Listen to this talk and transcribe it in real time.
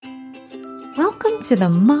Welcome to the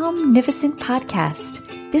Momnificent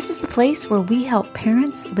Podcast. This is the place where we help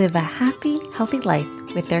parents live a happy, healthy life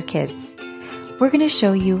with their kids. We're going to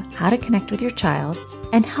show you how to connect with your child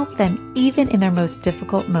and help them even in their most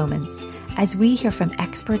difficult moments as we hear from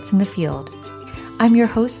experts in the field. I'm your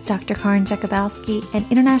host, Dr. Karen Jakubowski, an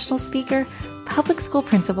international speaker, public school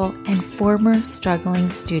principal, and former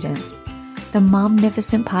struggling student. The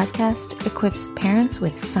Momnificent Podcast equips parents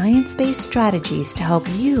with science-based strategies to help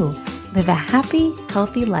you live a happy,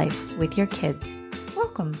 healthy life with your kids.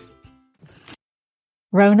 Welcome.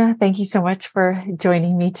 Rona, thank you so much for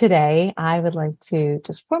joining me today. I would like to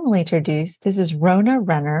just formally introduce, this is Rona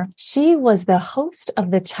Renner. She was the host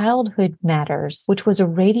of the Childhood Matters, which was a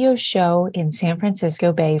radio show in San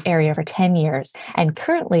Francisco Bay Area for 10 years, and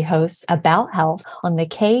currently hosts About Health on the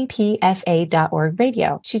KPFA.org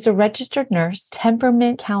radio. She's a registered nurse,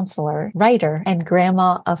 temperament counselor, writer, and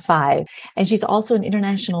grandma of 5. And she's also an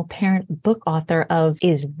international parent book author of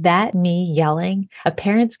Is That Me Yelling? A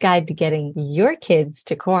Parent's Guide to Getting Your Kids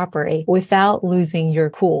to Cooperate Without Losing Your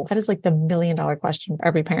Cool. That is like the $1 million question for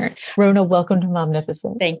every parent. Rona, welcome to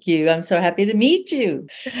Momnificent. Thank you. I'm so happy to meet you.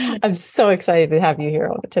 I'm so excited to have you here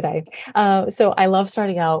today. So I love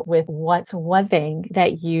starting out with what's one thing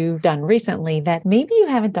that you've done recently that maybe you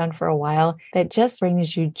haven't done for a while that just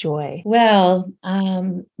brings you joy. Well,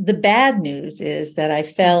 the bad news is that I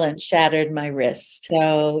fell and shattered my wrist.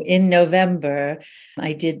 So in November,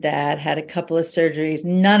 I did that, had a couple of surgeries.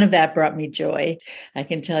 None of that brought me joy. I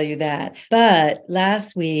can tell you that. But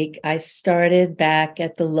last week, I started back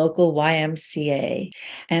at the local YMCA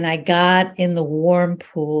and I got in the warm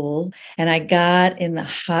pool and I got in the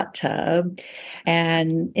hot tub.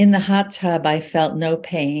 And in the hot tub, I felt no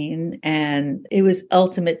pain. And it was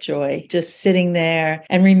ultimate joy just sitting there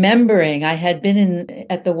and remembering I had been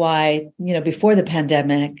at the Y, before the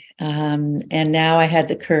pandemic. And now I had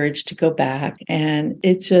the courage to go back. And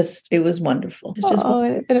it was wonderful.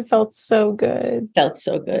 And it felt so good. Felt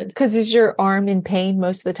so good. Because is your arm in pain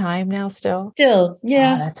most of the time now still? Still,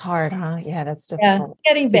 yeah. Oh, that's hard, huh? Yeah, that's difficult.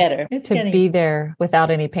 Yeah, getting better. Be there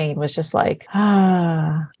without any pain was just like,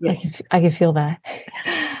 yeah. I can feel that.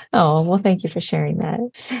 Oh, well, thank you for sharing that.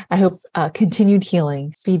 I hope continued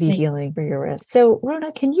healing, speedy healing for your wrist. So,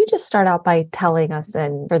 Rona, can you just start out by telling us,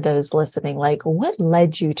 and for those listening, like what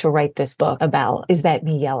led you to write this book about Is That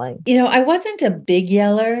Me Yelling? I wasn't a big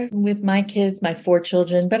yeller with my kids, my 4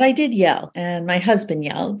 children, but I did yell and my husband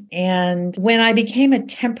yelled. And when I became a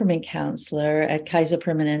temperament counselor at Kaiser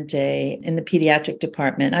Permanente in the pediatric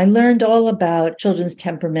department, I learned all about children's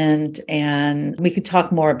temperament, and we could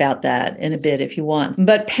talk more about that in a bit if you want.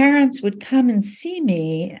 But parents would come and see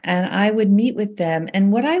me and I would meet with them.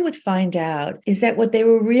 And what I would find out is that what they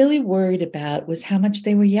were really worried about was how much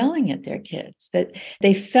they were yelling at their kids, that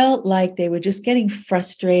they felt like they were just getting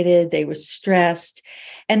frustrated, they were stressed,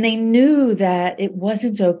 and they knew that it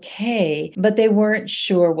wasn't okay, but they weren't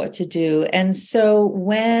sure what to do. And so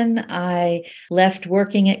when I left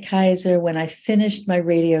working at Kaiser, when I finished my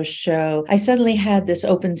radio show, I suddenly had this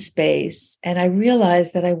open space and I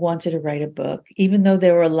realized that I wanted to write a book, even though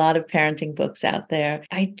there were a lot of parenting books out there.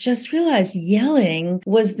 I just realized yelling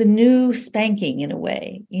was the new spanking in a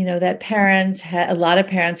way, that a lot of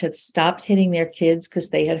parents had stopped hitting their kids because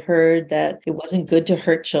they had heard that it wasn't good to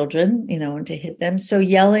hurt children, and to hit them. So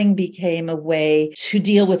yelling became a way to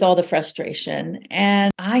deal with all the frustration.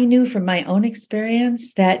 And I knew from my own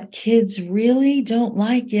experience that kids really don't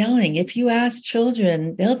like yelling. If you ask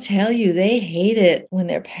children, they'll tell you they hate it when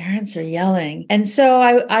their parents are yelling. And so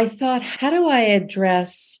I thought, how do I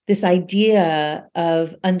address this idea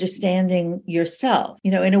of understanding yourself?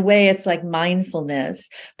 In a way, it's like mindfulness,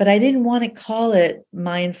 but I didn't want to call it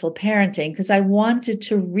mindful parenting because I wanted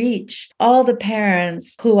to reach all the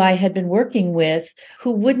parents who I had been working with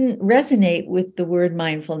who wouldn't resonate with the word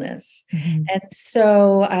mindfulness. Mm-hmm. And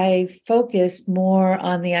so I focused more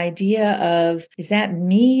on the idea of, is that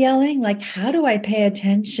me yelling? Like, how do I pay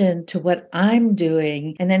attention to what I'm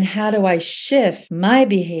doing? And then how do I shift my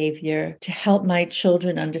behavior to help my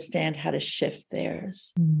children understand how to shift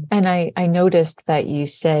theirs? And I noticed that you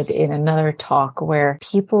said in another talk where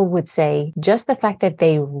people would say just the fact that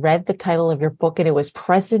they read the title of your book and it was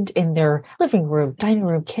present in their living room, dining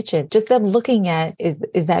room, kitchen, just them looking at is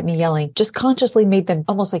that me yelling, just consciously made them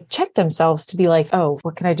almost like check themselves to be like, oh,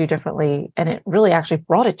 what can I do differently? And it really actually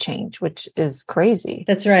brought a change, which is crazy.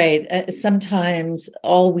 That's right. Sometimes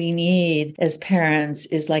all we need as parents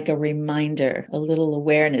is like a reminder, a little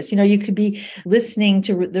awareness. You could be listening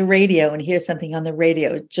listening to the radio and hear something on the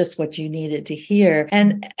radio, it's just what you needed to hear.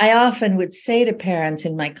 And I often would say to parents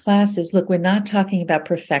in my classes, look, we're not talking about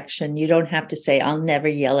perfection. You don't have to say, I'll never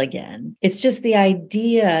yell again. It's just the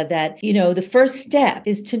idea that, the first step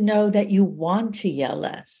is to know that you want to yell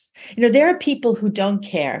less. There are people who don't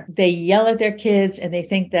care. They yell at their kids and they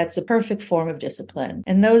think that's a perfect form of discipline.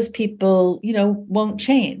 And those people, won't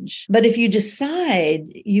change. But if you decide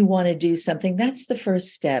you want to do something, that's the first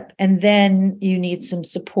step. And then you need some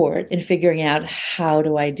support in figuring out, how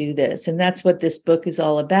do I do this? And that's what this book is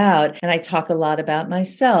all about. And I talk a lot about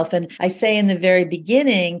myself. And I say in the very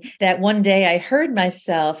beginning that one day I heard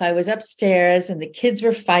myself. I was upstairs and the kids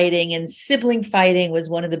were fighting, and sibling fighting was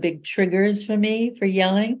one of the big triggers for me for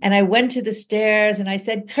yelling. And I went to the stairs and I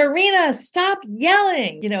said, Karina, stop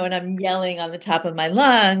yelling, and I'm yelling on the top of my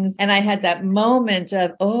lungs. And I had that moment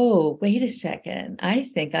of, oh, wait a second. I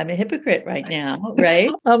think I'm a hypocrite right now, right?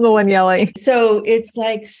 I'm the one yelling. So it's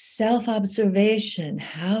like self-observation.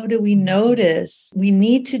 How do we notice? We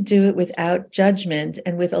need to do it without judgment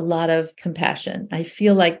and with a lot of compassion. I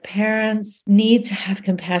feel like parents need to have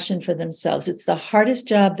compassion for themselves. It's the hardest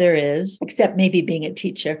job there is, except maybe being a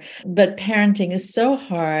teacher. But parenting is so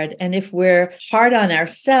hard. And if we're hard on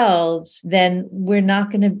ourselves, then we're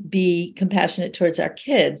not going to be compassionate towards our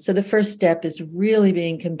kids. So the first step is really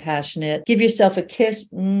being compassionate. Give yourself a kiss.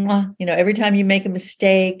 Every time you make a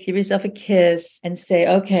mistake, give yourself a kiss and say,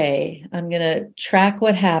 okay, I'm going to track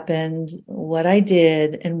what happened, what I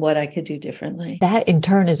did, and what I could do differently. That in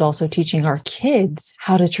turn is also teaching our kids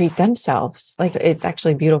how to treat themselves. Like, it's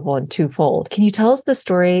actually beautiful and twofold. Can you tell us the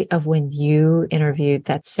story of when you interviewed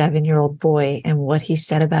that 7-year-old boy and what he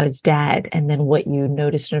said about his dad, and then what you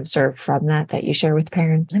noticed and observed from that you share with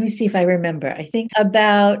parents? Let me see if I remember. I think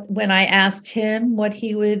about when I asked him what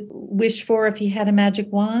he would wish for if he had a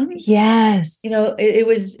magic wand. Yes. It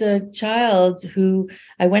was a child who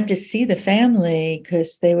I went to see the family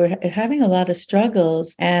because they were having a lot of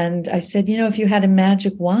struggles. And I said, if you had a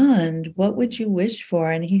magic wand, what would you wish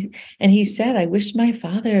for? And he said, I wish my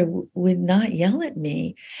father would not yell at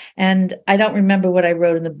me. And I don't remember what I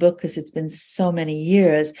wrote in the book because it's been so many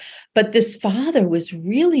years. But this father was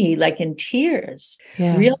really like in tears,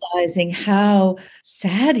 realizing how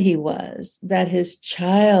sad he was that his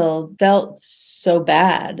child felt so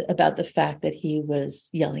bad about the fact that he was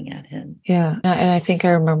yelling at him. Yeah. And I think I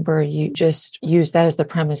remember you just used that as the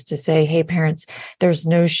premise to say, hey, parents, there's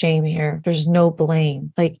no shame here. There's no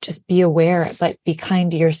blame. Like, just be aware, but be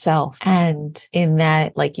kind to yourself. And in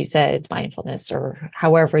that, like you said, mindfulness, or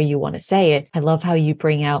however you want to say it, I love how you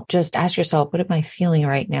bring out, just ask yourself, what am I feeling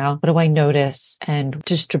right now? What do I notice? And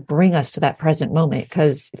just to bring us to that present moment.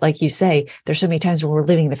 Because like you say, there's so many times where we're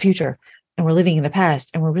living in the future and we're living in the past,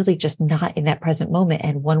 and we're really just not in that present moment.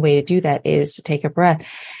 And one way to do that is to take a breath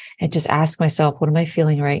and just ask myself, what am I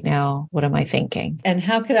feeling right now? What am I thinking? And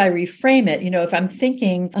how could I reframe it? If I'm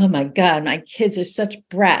thinking, oh my God, my kids are such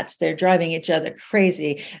brats. They're driving each other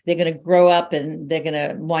crazy. They're going to grow up and they're going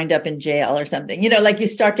to wind up in jail or something, like you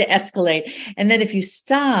start to escalate. And then if you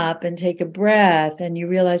stop and take a breath and you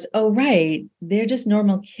realize, oh, right, they're just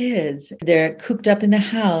normal kids. They're cooped up in the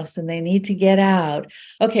house and they need to get out.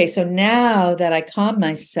 Okay, so now that I calm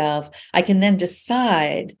myself, I can then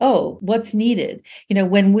decide, oh, what's needed?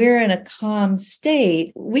 When we're in a calm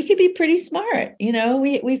state, we could be pretty smart.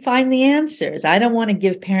 We find the answers. I don't want to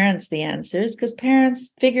give parents the answers because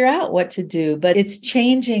parents figure out what to do, but it's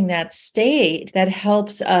changing that state that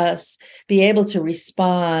helps us be able to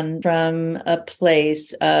respond from a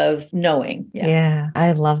place of knowing. Yeah,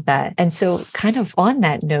 I love that. And so kind of on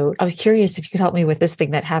that note, I was curious if you could help me with this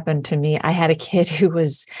thing that happened to me. I had a kid who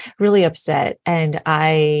was really upset, and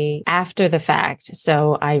after the fact,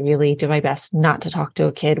 so I really do my best not to talk to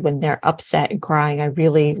a kid when they're upset and crying. I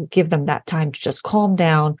really give them that time to just calm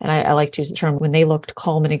down. And I like to use the term, when they looked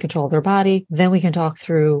calm and in control of their body, then we can talk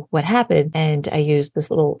through what happened. And I used this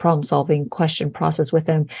little problem solving question process with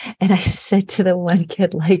them. And I said to the one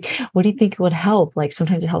kid, like, what do you think would help? Like,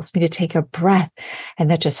 sometimes it helps me to take a breath, and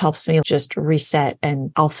that just helps me just reset,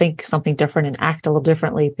 and I'll think something different and act a little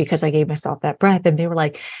differently because I gave myself that breath. And they were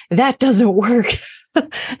like, that doesn't work.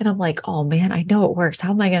 And I'm like, oh man, I know it works.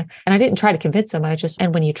 How am I going to? And I didn't try to convince them.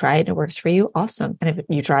 And when you try it and it works for you, awesome. And if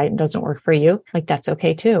you try it and it doesn't work for you, like, that's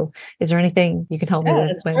okay too. Is there anything you can help me with?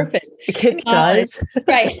 That's perfect. The kids does.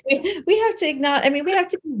 Right. We have to acknowledge, we have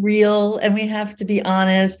to be real and we have to be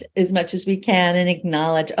honest as much as we can and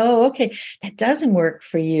acknowledge, oh, okay, that doesn't work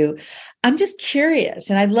for you. I'm just curious.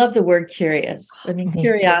 And I love the word curious. I mean,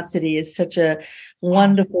 curiosity is such a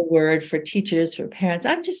wonderful word for teachers, for parents.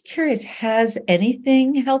 I'm just curious, has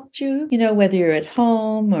anything helped you? Whether you're at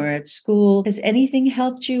home or at school, has anything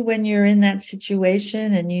helped you when you're in that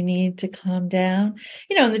situation and you need to calm down?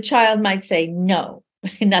 And the child might say, no.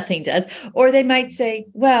 Nothing does. Or they might say,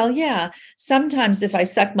 well, yeah, sometimes if I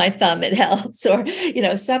suck my thumb, it helps. Or,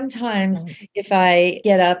 sometimes if I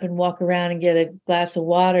get up and walk around and get a glass of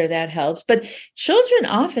water, that helps. But children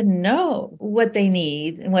often know what they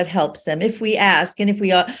need and what helps them if we ask and if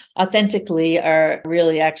we authentically are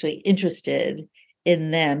really actually interested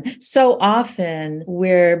in them. So often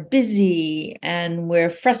we're busy and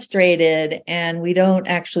we're frustrated and we don't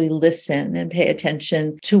actually listen and pay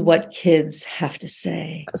attention to what kids have to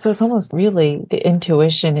say. So it's almost really the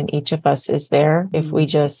intuition in each of us is there if we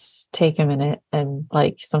just take a minute and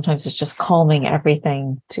sometimes it's just calming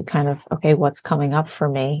everything to kind of, okay, what's coming up for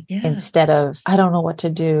me instead of, I don't know what to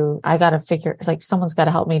do. I got to figure, someone's got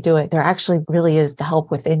to help me do it. There actually really is the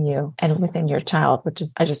help within you and within your child, which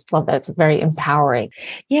is, I just love that. It's very empowering.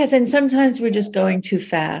 Yes. And sometimes we're just going too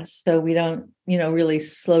fast. So we don't, really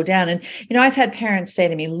slow down. And, I've had parents say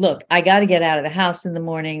to me, look, I got to get out of the house in the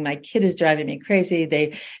morning. My kid is driving me crazy.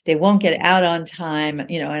 They won't get out on time,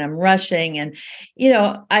 and I'm rushing. And,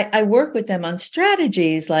 I work with them on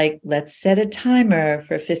strategies like, let's set a timer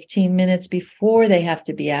for 15 minutes before they have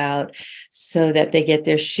to be out so that they get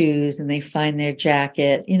their shoes and they find their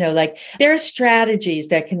jacket. There are strategies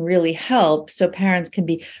that can really help so parents can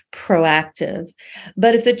be proactive.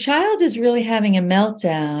 But if the child is really having a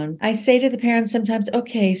meltdown, I say to the parents sometimes,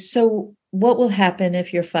 okay, so what will happen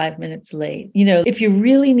if you're 5 minutes late? If you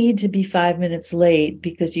really need to be 5 minutes late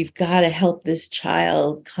because you've got to help this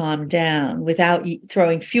child calm down without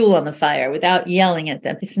throwing fuel on the fire, without yelling at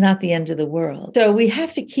them, it's not the end of the world. So we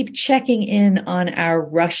have to keep checking in on our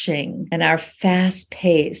rushing and our fast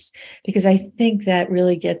pace, because I think that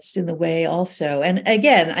really gets in the way also. And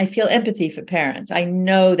again, I feel empathy for parents. I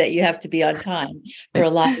know that you have to be on time for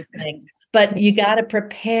a lot of things. But you got to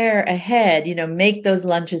prepare ahead, make those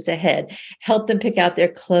lunches ahead, help them pick out their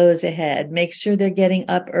clothes ahead, make sure they're getting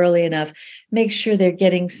up early enough, make sure they're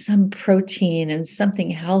getting some protein and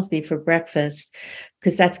something healthy for breakfast,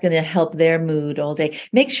 because that's going to help their mood all day.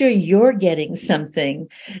 Make sure you're getting something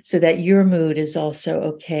so that your mood is also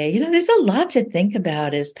okay. There's a lot to think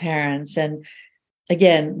about as parents. And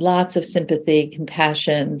again, lots of sympathy,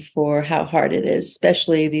 compassion for how hard it is,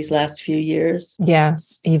 especially these last few years.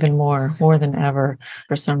 Yes, even more than ever.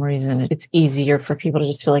 For some reason, it's easier for people to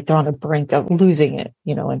just feel like they're on the brink of losing it,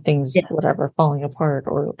 and things, whatever, falling apart,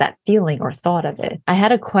 or that feeling or thought of it. I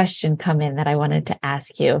had a question come in that I wanted to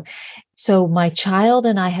ask you. So my child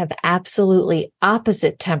and I have absolutely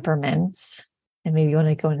opposite temperaments, and maybe you want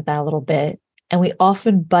to go into that a little bit, and we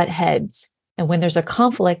often butt heads. And when there's a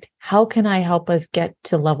conflict, how can I help us get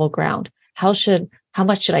to level ground? How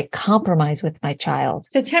much should I compromise with my child?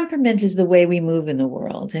 So temperament is the way we move in the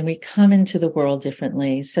world, and we come into the world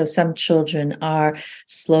differently. So some children are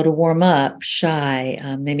slow to warm up, shy.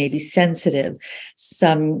 They may be sensitive.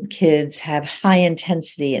 Some kids have high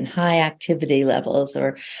intensity and high activity levels,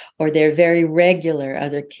 or they're very regular.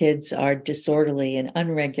 Other kids are disorderly and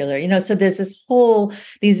unregular. So there's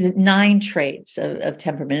these 9 traits of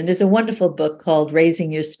temperament. And there's a wonderful book called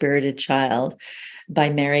Raising Your Spirited Child by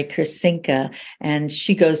Mary Kersinka, and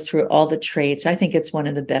she goes through all the traits. I think it's one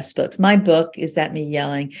of the best books. My book, Is That Me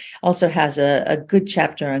Yelling?, also has a good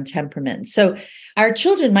chapter on temperament. So our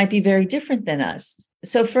children might be very different than us.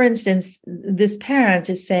 So for instance, this parent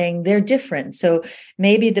is saying they're different. So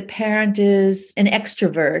maybe the parent is an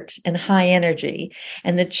extrovert and high energy,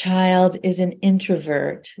 and the child is an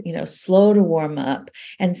introvert, slow to warm up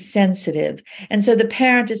and sensitive. And so the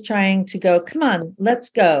parent is trying to go, come on, let's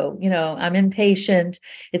go. I'm impatient.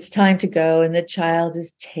 It's time to go. And the child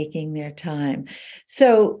is taking their time.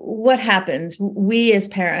 So what happens? We as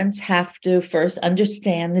parents have to first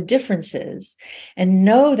understand the differences and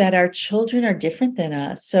know that our children are different than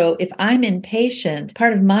us. So if I'm impatient,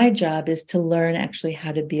 part of my job is to learn actually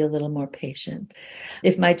how to be a little more patient.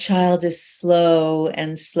 If my child is slow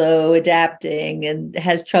adapting and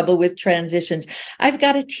has trouble with transitions, I've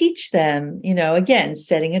got to teach them, again,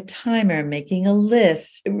 setting a timer, making a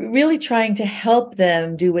list, really trying to help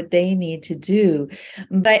them do what they need to do.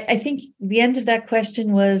 But I think the end of that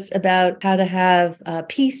question was about how to have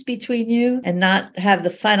peace between you and not have the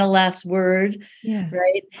final last word,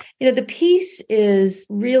 right? The peace is is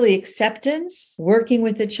really acceptance, working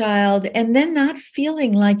with the child, and then not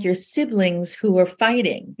feeling like your siblings who are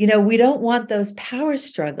fighting. We don't want those power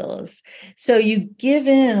struggles. So you give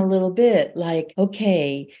in a little bit, like,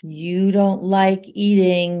 okay, you don't like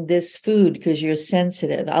eating this food because you're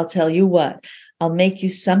sensitive. I'll tell you what. I'll make you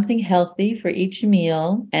something healthy for each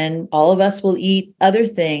meal, and all of us will eat other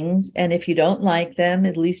things. And if you don't like them,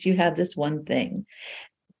 at least you have this one thing.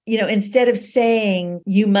 Instead of saying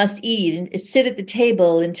you must eat and sit at the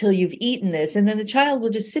table until you've eaten this, and then the child will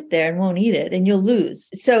just sit there and won't eat it and you'll lose.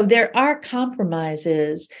 So there are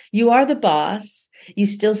compromises. You are the boss. You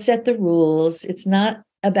still set the rules. It's not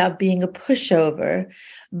about being a pushover,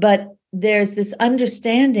 but there's this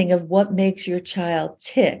understanding of what makes your child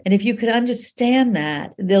tick. And if you could understand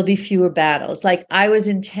that, there'll be fewer battles. Like I was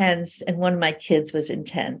intense and one of my kids was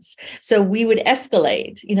intense. So we would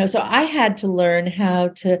escalate, so I had to learn how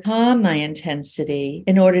to calm my intensity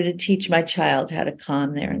in order to teach my child how to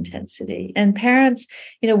calm their intensity. And parents,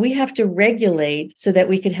 we have to regulate so that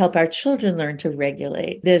we can help our children learn to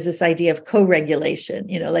regulate. There's this idea of co-regulation,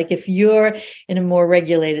 like if you're in a more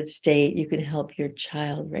regulated state, you can help your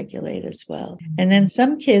child regulate as well. And then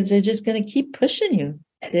some kids are just going to keep pushing you.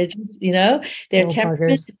 They're just, their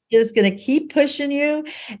temperament is just going to keep pushing you,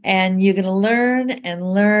 and you're going to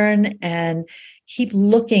learn and keep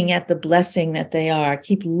looking at the blessing that they are,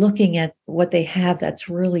 keep looking at what they have that's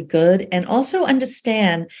really good, and also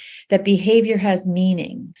understand that behavior has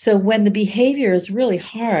meaning. So when the behavior is really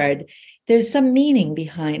hard, there's some meaning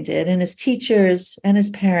behind it. And as teachers and as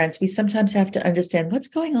parents, we sometimes have to understand what's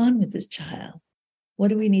going on with this child. What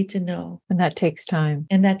do we need to know? And that takes time.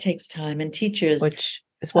 And teachers, which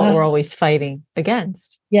is what we're always fighting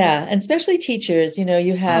against. Yeah. And especially teachers,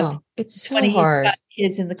 you have it's so hard.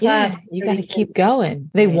 Kids in the class. Yeah, you got to keep going.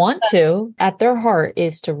 They want to, at their heart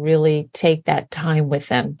is to really take that time with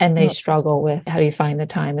them. And they struggle with how do you find the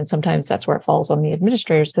time? And sometimes that's where it falls on the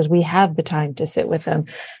administrators, because we have the time to sit with them.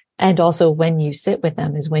 And also when you sit with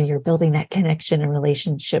them is when you're building that connection and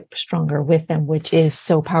relationship stronger with them, which is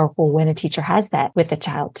so powerful when a teacher has that with the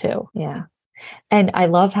child too. Yeah. And I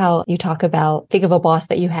love how you talk about, think of a boss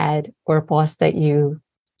that you had or a boss that you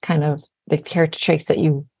kind of, the character traits that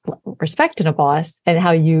you respect in a boss, and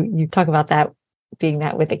how you talk about that being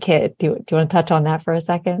that with a kid. Do you want to touch on that for a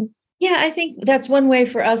second? Yeah, I think that's one way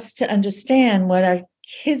for us to understand what our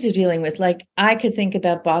kids are dealing with. Like I could think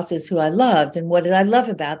about bosses who I loved, and what did I love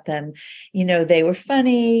about them? They were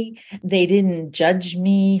funny. They didn't judge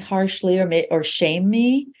me harshly or shame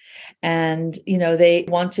me. And, they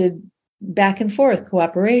wanted back and forth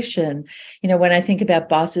cooperation. When I think about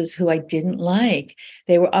bosses who I didn't like,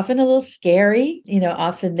 they were often a little scary.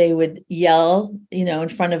 Often they would yell, in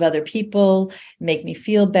front of other people, make me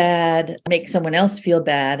feel bad, make someone else feel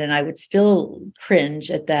bad. And I would still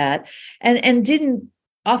cringe at that and didn't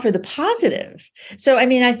offer the positive. So,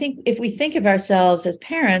 I think if we think of ourselves as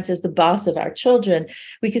parents, as the boss of our children,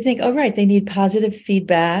 we could think, oh, right, they need positive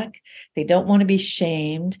feedback. They don't want to be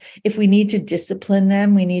shamed. If we need to discipline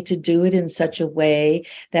them, we need to do it in such a way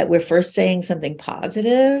that we're first saying something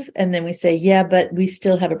positive, and then we say, yeah, but we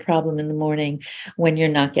still have a problem in the morning when you're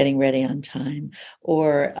not getting ready on time.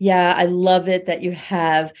 Or, yeah, I love it that you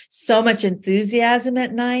have so much enthusiasm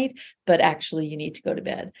at night, but actually you need to go to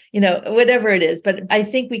bed, whatever it is. But I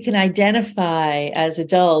think we can identify as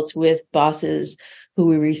adults with bosses who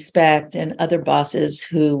we respect and other bosses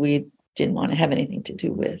who we didn't want to have anything to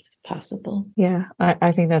do with, possible. Yeah,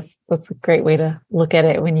 I think that's a great way to look at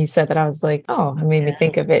it. When you said that, I was like, oh, it made me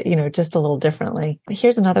think of it, just a little differently.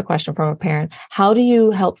 Here's another question from a parent. How do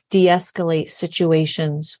you help de-escalate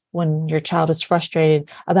situations when your child is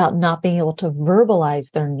frustrated about not being able to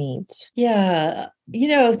verbalize their needs? Yeah,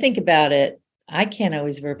 think about it. I can't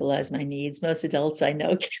always verbalize my needs. Most adults I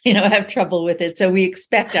know, have trouble with it. So we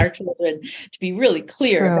expect our children to be really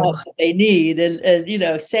clear about what they need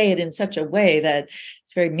and, say it in such a way that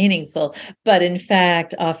it's very meaningful. But in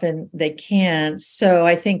fact, often they can't. So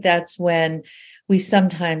I think that's when we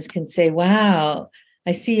sometimes can say, wow,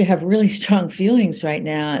 I see you have really strong feelings right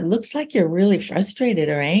now. It looks like you're really frustrated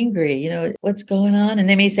or angry. What's going on? And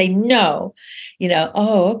they may say, no,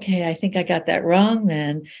 oh, okay, I think I got that wrong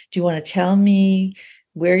then. Do you want to tell me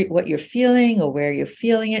what you're feeling or where you're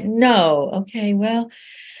feeling it? No. Okay, well,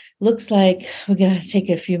 looks like we're going to take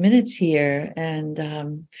a few minutes here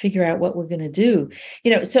and figure out what we're going to do.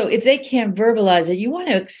 So if they can't verbalize it, you want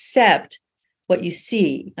to accept what you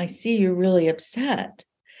see. I see you're really upset.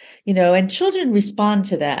 And children respond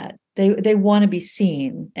to that. They want to be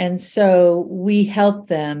seen. And so we help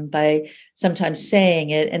them by sometimes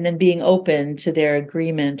saying it and then being open to their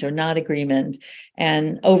agreement or not agreement.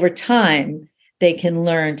 And over time, they can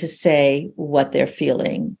learn to say what they're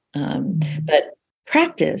feeling. But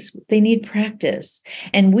practice, they need practice.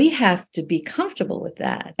 And we have to be comfortable with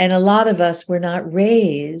that. And a lot of us were not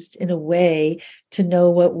raised in a way to know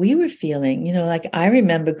what we were feeling. Like I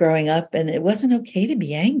remember growing up and it wasn't okay to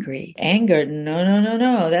be angry. Anger, no, no, no,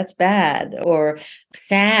 no, that's bad. Or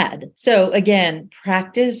sad. So again,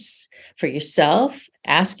 practice for yourself.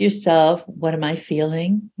 Ask yourself, what am I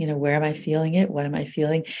feeling? Where am I feeling it? What am I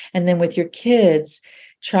feeling? And then with your kids,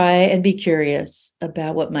 try and be curious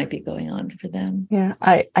about what might be going on for them. Yeah,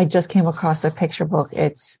 I just came across a picture book.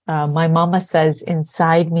 It's My Mama Says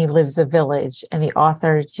Inside Me Lives a Village. And the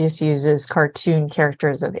author just uses cartoon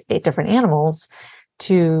characters of 8 different animals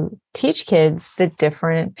to teach kids the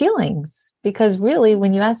different feelings. Because really,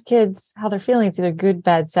 when you ask kids how they're feeling, it's either good,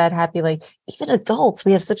 bad, sad, happy. Like even adults,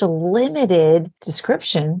 we have such a limited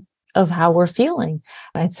description of how we're feeling.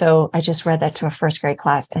 And so I just read that to a first grade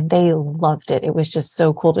class and they loved it. It was just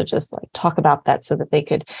so cool to just like talk about that so that they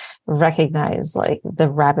could recognize like the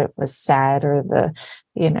rabbit was sad or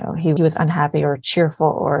he was unhappy or cheerful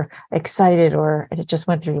or excited, or it just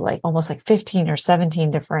went through like almost like 15 or 17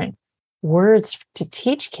 different words to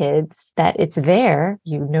teach kids that it's there.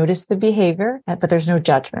 You notice the behavior, but there's no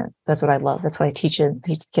judgment. That's what I love. That's what I teach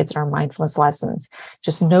kids in our mindfulness lessons.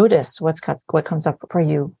 Just notice what comes up for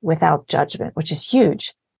you without judgment, which is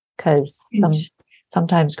huge. Because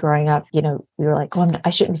sometimes growing up, we were like, oh,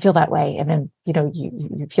 I shouldn't feel that way. And then,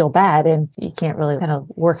 you feel bad and you can't really kind of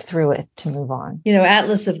work through it to move on.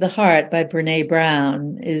 Atlas of the Heart by Brené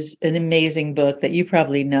Brown is an amazing book that you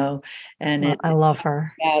probably know. And I love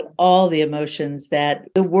her. About all the emotions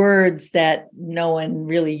the words that no one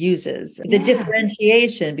really uses, the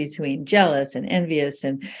differentiation between jealous and envious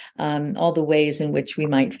and all the ways in which we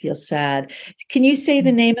might feel sad. Can you say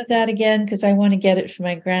the name of that again? Because I want to get it for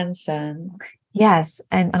my grandson. Yes.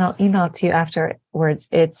 And I'll email it to you afterwards.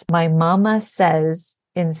 It's My Mama Says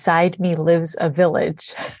Inside Me Lives a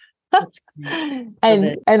Village. And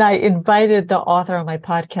I invited the author on my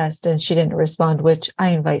podcast and she didn't respond, which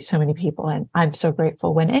I invite so many people. And I'm so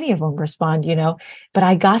grateful when any of them respond, but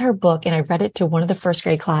I got her book and I read it to one of the first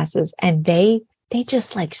grade classes and they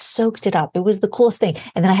just like soaked it up. It was the coolest thing.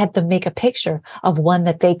 And then I had them make a picture of one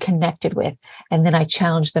that they connected with. And then I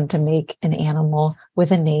challenged them to make an animal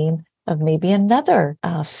with a name of maybe another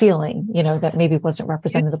feeling, that maybe wasn't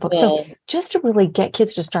represented in the book. So just to really get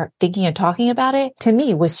kids to start thinking and talking about it, to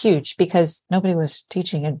me was huge because nobody was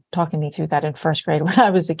teaching and talking me through that in first grade when I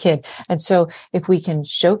was a kid. And so if we can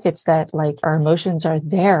show kids that like our emotions are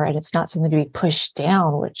there and it's not something to be pushed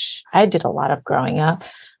down, which I did a lot of growing up,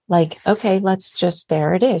 like, okay,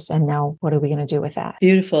 there it is. And now what are we going to do with that?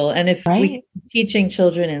 Beautiful. And if we teaching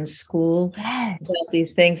children in school about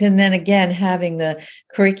these things, and then again, having the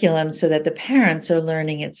curriculum so that the parents are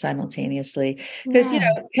learning it simultaneously, because,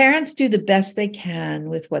 parents do the best they can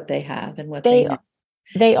with what they have and what they know.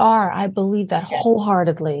 They are. I believe that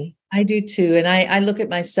wholeheartedly. I do too. And I look at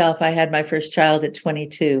myself. I had my first child at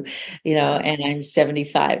 22, and I'm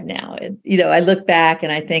 75 now. And, I look back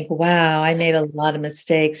and I think, wow, I made a lot of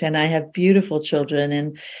mistakes and I have beautiful children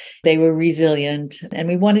and they were resilient and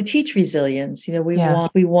we want to teach resilience.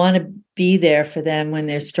 We want to be there for them when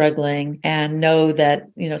they're struggling and know that,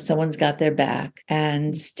 someone's got their back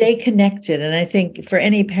and stay connected. And I think for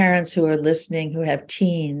any parents who are listening, who have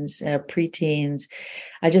teens, preteens,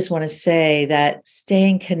 I just want to say that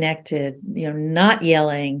staying connected, not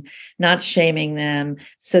yelling, not shaming them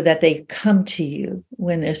so that they come to you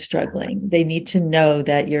when they're struggling. They need to know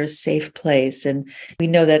that you're a safe place. And we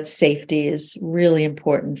know that safety is really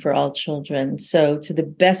important for all children. So to the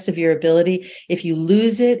best of your ability, if you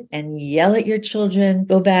lose it and yell at your children,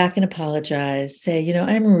 go back and apologize. Say,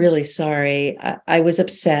 I'm really sorry. I was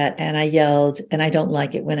upset and I yelled and I don't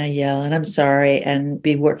like it when I yell and I'm sorry, and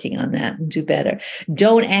be working on that and do better.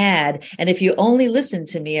 Don't add. And if you only listen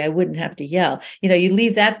to me, I wouldn't have to yell. You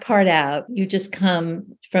leave that part out. You just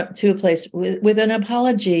come to a place with an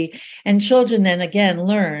apology. And children then again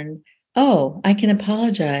learn, oh, I can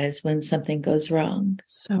apologize when something goes wrong.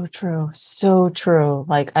 So true. So true.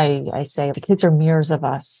 Like I say, the kids are mirrors of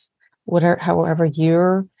us. However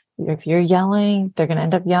if you're yelling, they're going to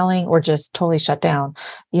end up yelling or just totally shut down,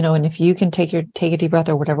 and if you can take a deep breath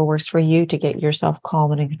or whatever works for you to get yourself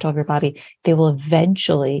calm and in control of your body, they will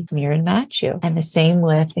eventually mirror and match you. And the same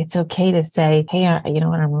with, it's okay to say, hey,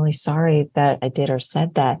 I'm really sorry that I did or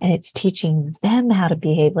said that. And it's teaching them how to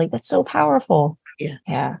behave. Like that's so powerful.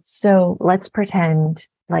 Yeah. So let's pretend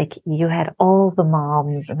like you had all the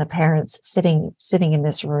moms and the parents sitting in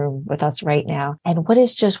this room with us right now. And what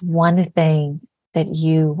is just one thing that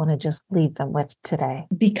you want to just leave them with today?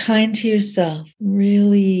 Be kind to yourself.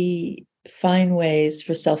 Really find ways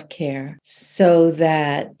for self-care so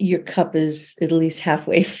that your cup is at least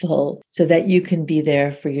halfway full, so that you can be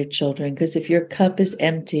there for your children. Because if your cup is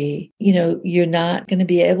empty, you're not going to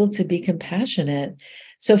be able to be compassionate.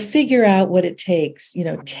 So figure out what it takes,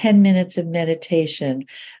 10 minutes of meditation,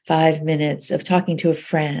 5 minutes of talking to a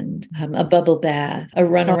friend, a bubble bath, a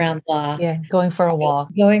run around block. Yeah, going for a walk.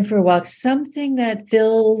 Something that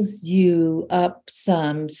fills you up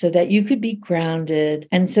some so that you could be grounded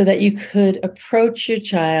and so that you could approach your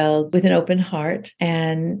child with an open heart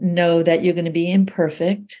and know that you're going to be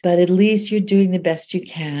imperfect, but at least you're doing the best you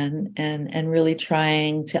can and really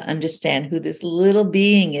trying to understand who this little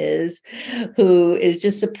being is, who is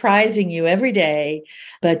just surprising you every day,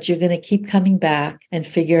 but you're going to keep coming back and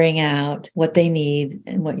figuring out what they need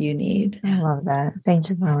and what you need. I love that. Thank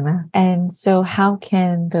you, Rona. And so how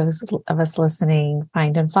can those of us listening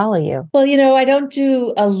find and follow you? Well, I don't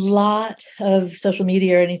do a lot of social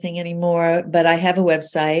media or anything anymore, but I have a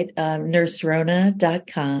website,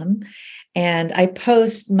 nurserona.com. And I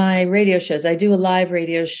post my radio shows. I do a live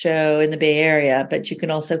radio show in the Bay Area, but you can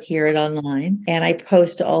also hear it online. And I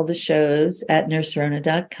post all the shows at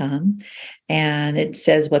nurserona.com. And it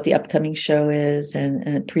says what the upcoming show is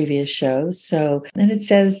and previous shows. And it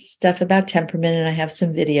says stuff about temperament, and I have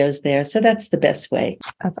some videos there. So that's the best way.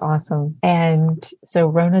 That's awesome. And so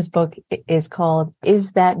Rona's book is called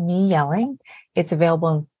Is That Me Yelling? It's available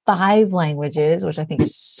in 5 languages, which I think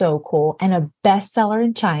is so cool, and a bestseller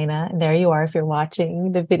in China. And there you are. If you're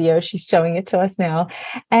watching the video, she's showing it to us now.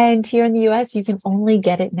 And here in the US, you can only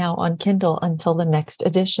get it now on Kindle until the next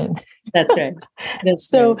edition. That's right.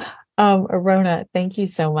 Rona, thank you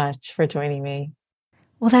so much for joining me.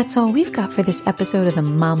 Well, that's all we've got for this episode of the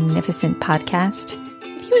Momnificent podcast.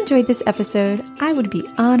 If you enjoyed this episode, I would be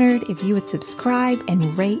honored if you would subscribe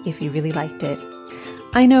and rate if you really liked it.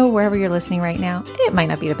 I know wherever you're listening right now, it might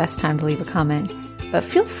not be the best time to leave a comment, but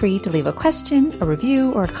feel free to leave a question, a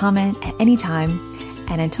review, or a comment at any time.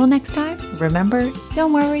 And until next time, remember,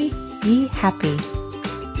 don't worry, be happy.